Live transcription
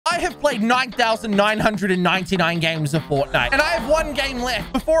have played 9,999 games of Fortnite, and I have one game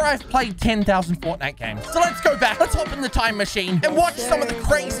left before I've played 10,000 Fortnite games. So let's go back. Let's hop in the time machine and watch some of the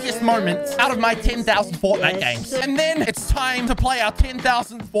craziest moments out of my 10,000 Fortnite games. And then it's time to play our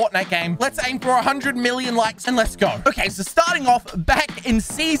 10,000th Fortnite game. Let's aim for 100 million likes and let's go. Okay, so starting off back in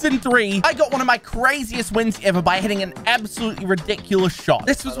season 3, I got one of my craziest wins ever by hitting an absolutely ridiculous shot.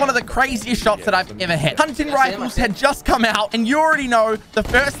 This was one of the craziest shots that I've ever hit. Hunting rifles had just come out, and you already know the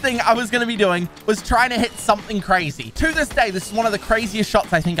first thing I was going to be doing was trying to hit something crazy. To this day, this is one of the craziest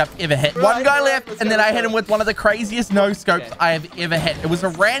shots I think I've ever hit. One guy left, and then I hit him with one of the craziest no-scopes I have ever hit. It was a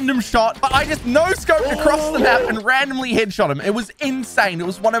random shot, but I just no-scoped across the map and randomly headshot him. It was insane. It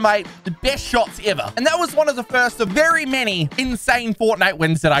was one of my best shots ever. And that was one of the first of very many insane Fortnite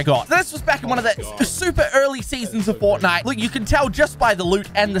wins that I got. So this was back in one of the super early seasons of Fortnite. Look, you can tell just by the loot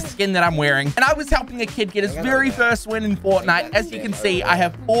and the skin that I'm wearing. And I was helping a kid get his very first win in Fortnite. As you can see, I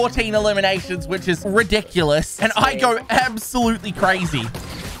have 14 eliminations, which is ridiculous. And I go absolutely crazy.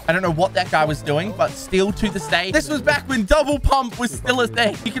 I don't know what that guy was doing, but still to this day, this was back when double pump was still a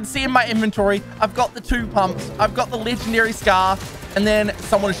thing. You can see in my inventory, I've got the 2 pumps. I've got the legendary scar, and then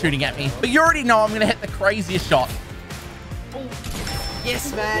someone is shooting at me. But you already know I'm going to hit the craziest shot.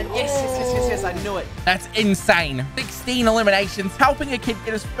 Yes, man. Yes. I knew it. That's insane. 16 eliminations, helping a kid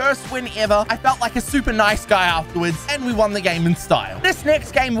get his first win ever. I felt like a super nice guy afterwards, and we won the game in style. This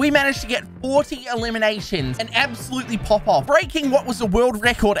next game, we managed to get 40 eliminations and absolutely pop off, breaking what was a world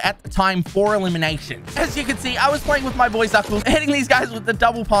record at the time for eliminations. As you can see, I was playing with my boy Zuckles, hitting these guys with the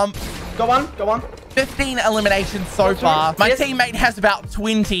double pump. Go on. 15 eliminations so far. My teammate has about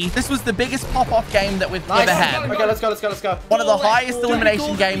 20. This was the biggest pop-off game that we've ever had. Okay, let's go. One of the highest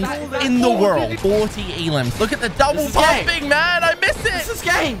elimination games in the world. 40 elims. Look at the double pumping, man. I missed it. This is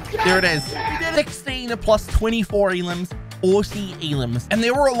game. There it is. 16 plus 24 elims. 40 elims. And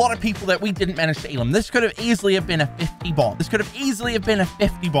there were a lot of people that we didn't manage to elim. This could have easily have been a 50 bomb.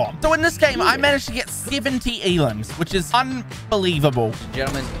 So in this game, I managed to get 70 elims, which is unbelievable.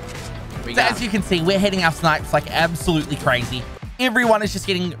 Gentlemen. So as you can see, we're hitting our snipes like absolutely crazy. Everyone is just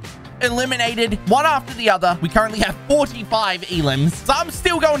getting eliminated one after the other. We currently have 45 elims. So I'm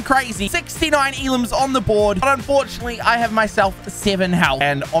still going crazy. 69 elims on the board. But unfortunately, I have myself 7 health.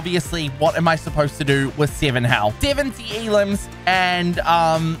 And obviously, what am I supposed to do with 7 health? 70 elims. And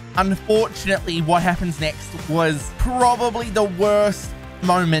unfortunately, what happens next was probably the worst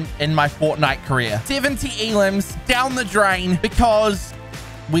moment in my Fortnite career. 70 elims down the drain because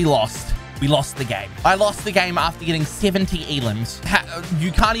we lost. We lost the game. I lost the game after getting 70 elims.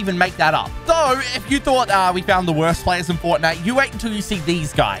 You can't even make that up. So if you thought we found the worst players in Fortnite, you wait until you see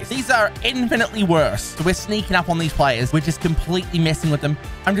these guys. These are infinitely worse. So we're sneaking up on these players. We're just completely messing with them.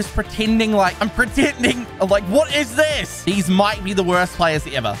 I'm just pretending like, what is this? These might be the worst players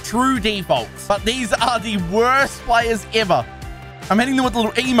ever. True defaults. But these are the worst players ever. I'm hitting them with a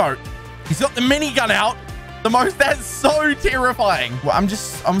little emote. He's got the minigun out. That's so terrifying. Well, I'm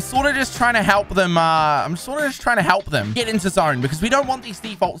sort of just trying to help them. Get into zone because we don't want these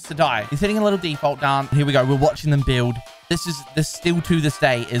defaults to die. He's hitting a little default down. Here we go. We're watching them build. This still to this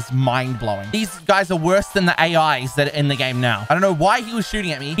day is mind-blowing. These guys are worse than the AIs that are in the game now. I don't know why he was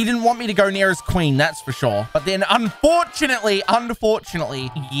shooting at me. He didn't want me to go near his queen, that's for sure. But then unfortunately,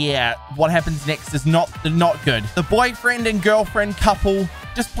 yeah, what happens next is not good. The boyfriend and girlfriend couple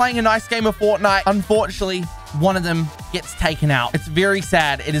just playing a nice game of Fortnite. Unfortunately, one of them gets taken out. It's very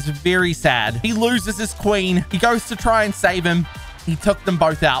sad. It is very sad. He loses his queen. He goes to try and save him. He took them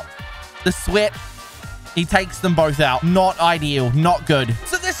both out. The sweat. He takes them both out. Not ideal. Not good.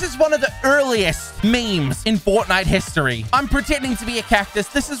 So this is one of the earliest memes in Fortnite history. I'm pretending to be a cactus.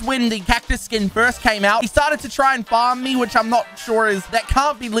 This is when the cactus skin first came out. He started to try and farm me, which I'm not sure that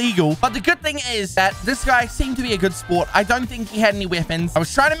can't be legal. But the good thing is that this guy seemed to be a good sport. I don't think he had any weapons. I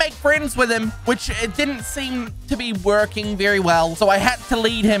was trying to make friends with him, which it didn't seem to be working very well. So I had to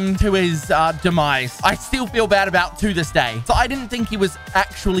lead him to his demise. I still feel bad about to this day. So I didn't think he was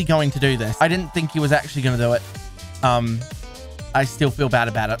actually going to do this. I didn't think he was actually going to do it. I still feel bad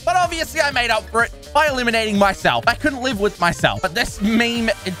about it. But obviously, I made up for it by eliminating myself. I couldn't live with myself. But this meme,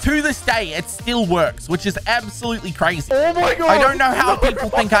 to this day, it still works, which is absolutely crazy. Oh my God. I don't know how people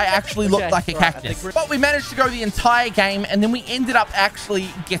think I actually look like a cactus. But we managed to go the entire game, and then we ended up actually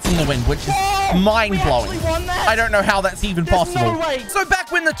getting the win, which is mind-blowing. I don't know how that's even possible. No way. So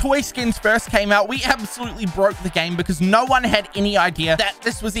back when the toy skins first came out, we absolutely broke the game because no one had any idea that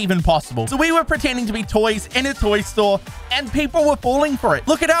this was even possible. So we were pretending to be toys in a toy store, and people were falling for it.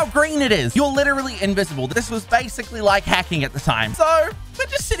 Look at how green it is. You're literally invisible. This was basically like hacking at the time. So we're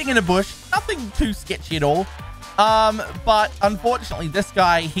just sitting in a bush. Nothing too sketchy at all. But unfortunately, this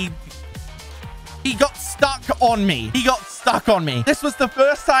guy, he got stuck on me. He got stuck on me. This was the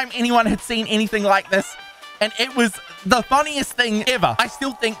first time anyone had seen anything like this. And it was the funniest thing ever. I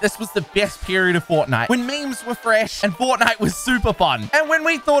still think this was the best period of Fortnite, when memes were fresh and Fortnite was super fun. And when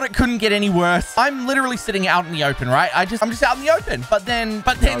we thought it couldn't get any worse, I'm literally sitting out in the open, right? I'm just out in the open. But then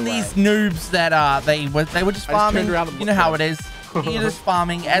these noobs that they were just farming. You know how it is. You're just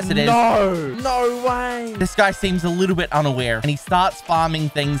farming as it is. No way. This guy seems a little bit unaware, and he starts farming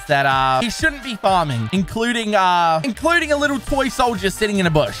things that he shouldn't be farming, including a little toy soldier sitting in a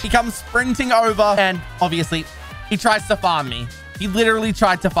bush. He comes sprinting over, and obviously he tries to farm me. He literally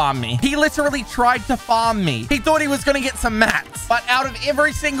tried to farm me. He literally tried to farm me. He thought he was going to get some mats. But out of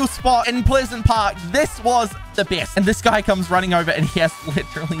every single spot in Pleasant Park, this was the best. And this guy comes running over, and he has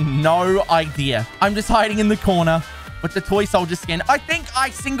literally no idea. I'm just hiding in the corner with the toy soldier skin. I think I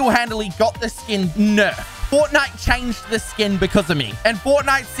single-handedly got the skin nerfed. Fortnite changed the skin because of me. And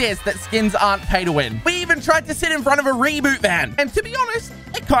Fortnite says that skins aren't pay to win. We even tried to sit in front of a reboot van. And to be honest,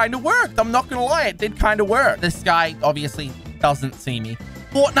 it kind of worked. I'm not going to lie. It did kind of work. This guy obviously doesn't see me.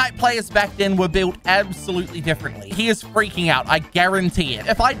 Fortnite players back then were built absolutely differently. He is freaking out. I guarantee it.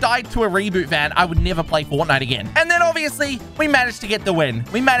 If I died to a reboot van, I would never play Fortnite again. And then obviously, we managed to get the win.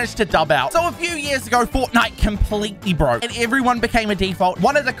 We managed to dub out. So a few years ago, Fortnite completely broke and everyone became a default.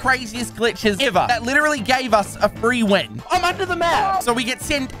 One of the craziest glitches ever that literally gave us a free win. I'm under the map. So we get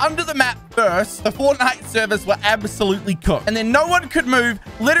sent under the map first. The Fortnite servers were absolutely cooked. And then no one could move.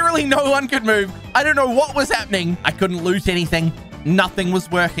 Literally no one could move. I don't know what was happening. I couldn't loot anything. Nothing was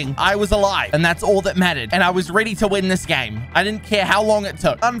working. I was alive, and that's all that mattered. And I was ready to win this game. I didn't care how long it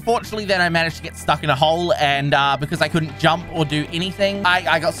took. Unfortunately, then I managed to get stuck in a hole, and because I couldn't jump or do anything,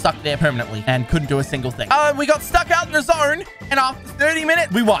 I got stuck there permanently and couldn't do a single thing. We got stuck out in the zone, and after 30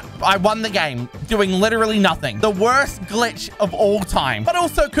 minutes, we won. I won the game, doing literally nothing. The worst glitch of all time, but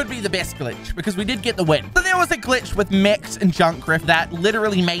also could be the best glitch, because we did get the win. So there was a glitch with mechs and Junkriff that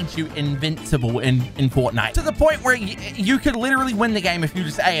literally made you invincible in Fortnite, to the point where you could literally win the game if you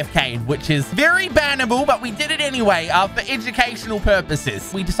just AFK'd, which is very bannable, but we did it anyway for educational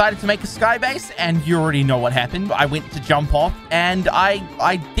purposes. We decided to make a sky base, and you already know what happened. I went to jump off, and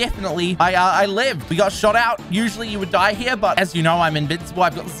I definitely lived. We got shot out. Usually you would die here, but as you know, I'm invincible.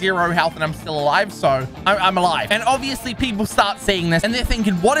 I've got 0 health, and I'm still alive, so I'm alive. And obviously people start seeing this, and they're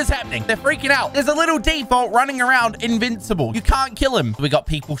thinking, what is happening? They're freaking out. There's a little default running around invincible. You can't kill him. We got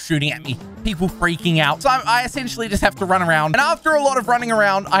people shooting at me, people freaking out. So I essentially just have to run around, and after a lot of running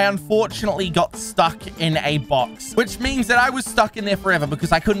around, I unfortunately got stuck in a box, which means that I was stuck in there forever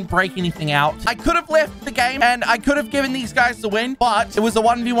because I couldn't break anything out. I could have left the game and I could have given these guys the win, but it was a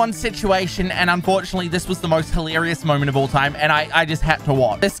 1v1 situation, and unfortunately this was the most hilarious moment of all time, and I just had to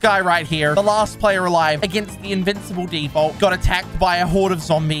watch. This guy right here, the last player alive against the invincible default, got attacked by a horde of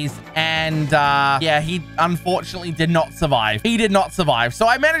zombies, and yeah, he unfortunately did not survive. He did not survive. So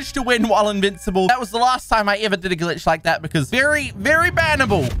I managed to win while invincible. That was the last time I ever did a glitch like that, because very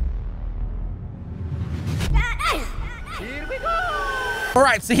bannable. Here we go. All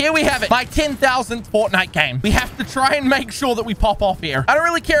right, so here we have it. My 10,000th Fortnite game. We have to try and make sure that we pop off here. I don't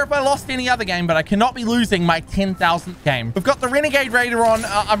really care if I lost any other game, but I cannot be losing my 10,000th game. We've got the Renegade Raider on.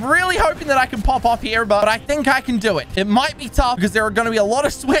 I'm really hoping that I can pop off here, but I think I can do it. It might be tough because there are going to be a lot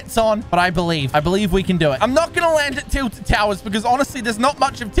of sweats on, but I believe we can do it. I'm not going to land at Tilted Towers because honestly, there's not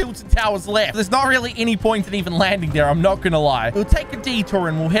much of Tilted Towers left. There's not really any point in even landing there. I'm not going to lie. We'll take a detour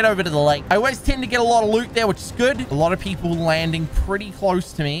and we'll head over to the lake. I always tend to get a lot of loot there, which is good. A lot of people landing pretty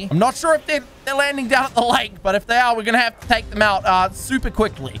close to me. I'm not sure if they're landing down at the lake, but if they are, we're gonna have to take them out super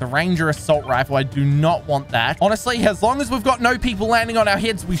quickly. The Ranger assault rifle, I do not want that. Honestly, as long as we've got no people landing on our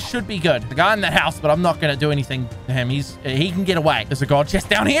heads, we should be good. The guy in that house, but I'm not gonna do anything to him. He can get away. There's a god chest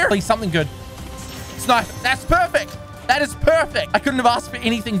down here. Please, something good. Sniper. That's perfect. That is perfect. I couldn't have asked for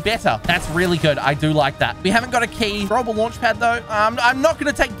anything better. That's really good. I do like that. We haven't got a key. Throwable launch pad, though. I'm not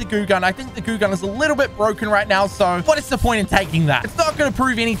going to take the goo gun. I think the goo gun is a little bit broken right now, so what is the point in taking that? It's not going to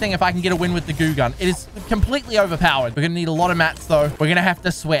prove anything if I can get a win with the goo gun. It is completely overpowered. We're going to need a lot of mats, though. We're going to have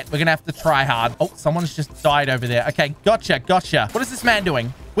to sweat. We're going to have to try hard. Oh, someone's just died over there. Okay, gotcha. What is this man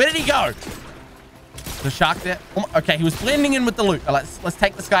doing? Where did he go? The shark there? Oh, okay, he was blending in with the loot. Let's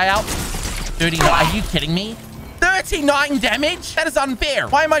take this guy out. 39. Are you kidding me? 39 damage? That is unfair.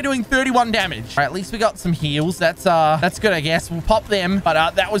 Why am I doing 31 damage? All right, at least we got some heals. That's good, I guess. We'll pop them,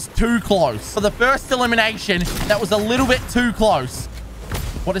 but that was too close. For the first elimination, that was a little bit too close.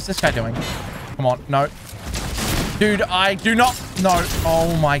 What is this guy doing? Come on, no. Dude, I do not... No.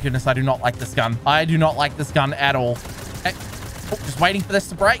 Oh my goodness, I do not like this gun. I do not like this gun at all. Okay. Oh, just waiting for this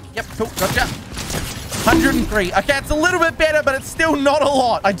to break. Yep, cool, gotcha. 103. Okay, it's a little bit better, but it's still not a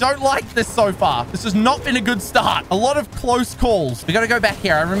lot. I don't like this so far. This has not been a good start. A lot of close calls. We got to go back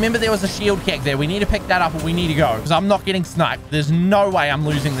here. I remember there was a shield keg there. We need to pick that up or we need to go because I'm not getting sniped. There's no way I'm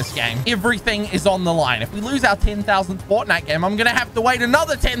losing this game. Everything is on the line. If we lose our 10,000th Fortnite game, I'm going to have to wait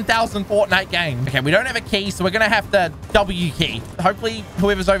another 10,000 Fortnite game. Okay, we don't have a key, so we're going to have the W key. Hopefully,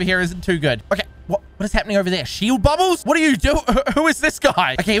 whoever's over here isn't too good. Okay, what is happening over there? Shield bubbles? What do you do? Who is this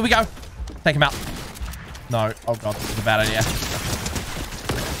guy? Okay, here we go. Take him out. No. Oh, God, this is a bad idea.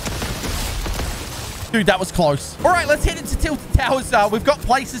 Dude, that was close. All right, let's head into Tilted Towers. We've got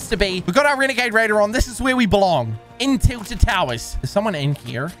places to be. We've got our Renegade Raider on. This is where we belong. In Tilted Towers. Is someone in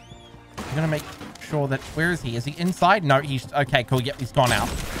here? I'm going to make sure that... Where is he? Is he inside? No, he's... Okay, cool. Yep, he's gone out.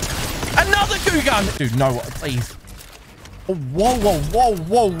 Another goo gun. Dude, no, please. Oh, whoa, whoa, whoa,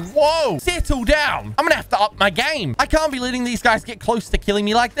 whoa, whoa. Settle down. I'm going to have to up my game. I can't be letting these guys get close to killing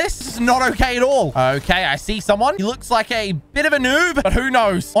me like this. This is not okay at all. Okay, I see someone. He looks like a bit of a noob, but who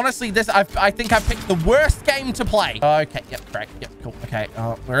knows? Honestly, I think I picked the worst game to play. Okay, yep, great. Yep, cool. Okay,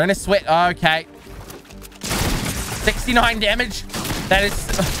 we're in a sweat. Okay. 69 damage. That is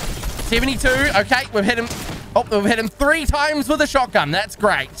 72. Okay, we've hit him. Oh, we've hit him 3 times with a shotgun. That's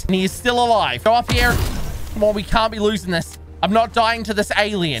great. And he is still alive. Go up here. Come on, we can't be losing this. I'm not dying to this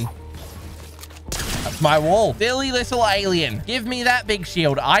alien. That's my wall. Silly little alien. Give me that big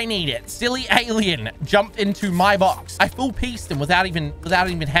shield. I need it. Silly alien jumped into my box. I full pieced him without even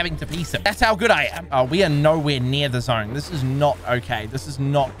having to piece him. That's how good I am. Oh, we are nowhere near the zone. This is not okay. This is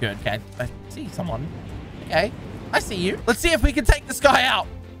not good. Okay, I see someone. Okay, I see you. Let's see if we can take this guy out.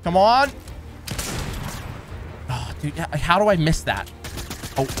 Come on. Oh, dude, how do I miss that?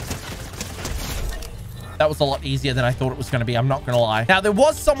 Oh. That was a lot easier than I thought it was going to be. I'm not going to lie. Now, there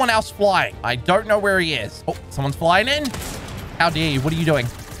was someone else flying. I don't know where he is. Oh, someone's flying in. How dare you? What are you doing?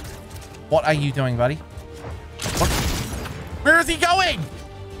 What are you doing, buddy? What? Where is he going?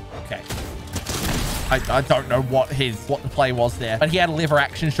 Okay. I don't know what the play was there, but he had a lever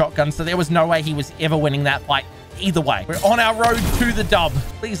action shotgun, so there was no way he was ever winning that fight. Either way, we're on our road to the dub.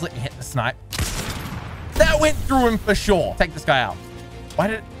 Please let me hit the snipe. That went through him for sure. Take this guy out. Why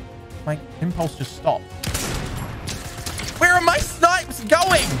did my impulse just stop? Where are my snipes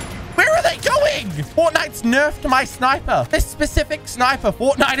going? Where are they going? Fortnite's nerfed my sniper. This specific sniper,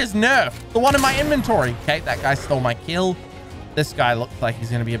 Fortnite is nerfed. The one in my inventory. Okay, that guy stole my kill. This guy looks like he's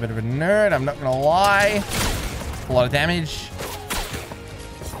going to be a bit of a nerd. I'm not going to lie. A lot of damage.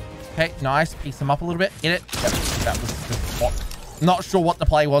 Okay, nice. Piece him up a little bit. Get it? Yep. That was just what. Not sure what the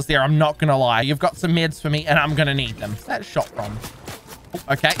play was there. I'm not going to lie. You've got some meds for me, and I'm going to need them. Where's that shot from?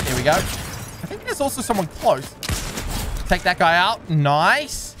 Oh, okay, there we go. I think there's also someone close. Take that guy out.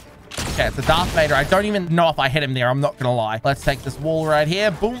 Nice. Okay, it's a Darth Vader. I don't even know if I hit him there. I'm not going to lie. Let's take this wall right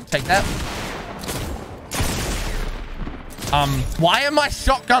here. Boom. Take that. Why are my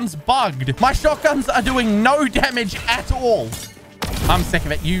shotguns bugged? My shotguns are doing no damage at all. I'm sick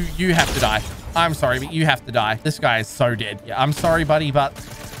of it. You have to die. I'm sorry, but you have to die. This guy is so dead. Yeah, I'm sorry, buddy, but...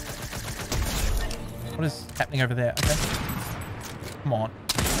 What is happening over there? Okay. Come on.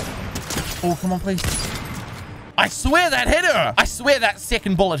 Oh, come on, please. I swear that hit her. I swear that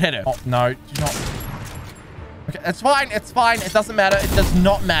second bullet hit her. Oh, no. Do not. Okay, it's fine. It's fine. It doesn't matter. It does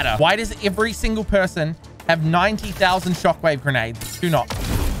not matter. Why does every single person have 90,000 shockwave grenades? Do not.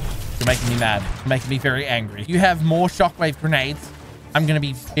 You're making me mad. You're making me very angry. You have more shockwave grenades. I'm going to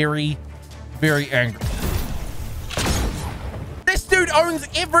be very, very angry. This dude owns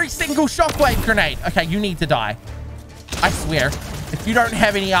every single shockwave grenade. Okay, you need to die. I swear. If you don't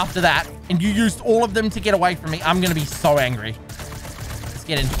have any after that, and you used all of them to get away from me, I'm going to be so angry. Let's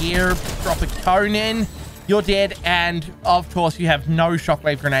get in here. Drop a cone in. You're dead. And, of course, you have no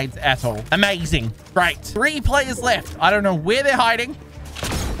shockwave grenades at all. Amazing. Great. 3 players left. I don't know where they're hiding.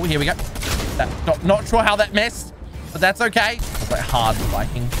 Oh, here we go. Not sure how that missed, but that's okay. It's like hard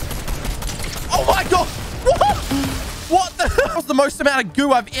liking. Oh, my God. What the? That was the most amount of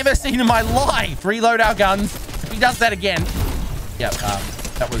goo I've ever seen in my life. Reload our guns. If he does that again... Yep,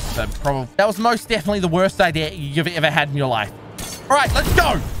 that was most definitely the worst idea you've ever had in your life. All right, let's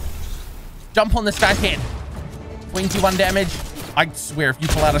go. Jump on this guy's head. 21 damage. I swear, if you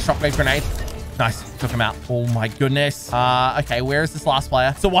pull out a shockwave grenade. Nice, took him out. Oh my goodness. Okay, where is this last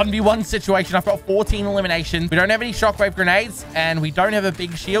player? It's a 1v1 situation. I've got 14 eliminations. We don't have any shockwave grenades, and we don't have a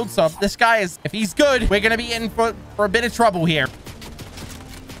big shield. So if this guy is, if he's good, we're gonna be in for a bit of trouble here.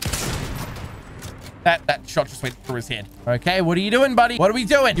 That shot just went through his head. Okay, what are you doing, buddy? What are we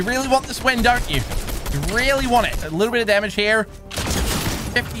doing? You really want this win, don't you? You really want it. A little bit of damage here.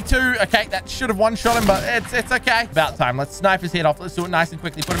 52. Okay, that should have one-shot him, but it's okay. About time. Let's snipe his head off. Let's do it nice and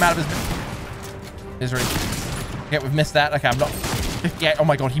quickly. Put him out of his... There's already... Okay, we've missed that. Okay, I'm not... 58. Oh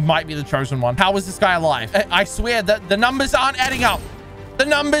my god, he might be the chosen one. How is this guy alive? I swear that the numbers aren't adding up. The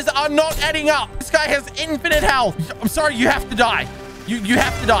numbers are not adding up. This guy has infinite health. I'm sorry, you have to die. You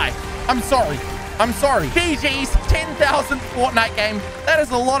have to die. I'm sorry. I'm sorry. GG's, 10,000 Fortnite game. That is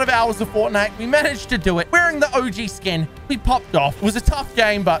a lot of hours of Fortnite. We managed to do it. Wearing the OG skin, we popped off. It was a tough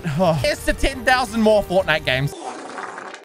game, but here's to 10,000 more Fortnite games.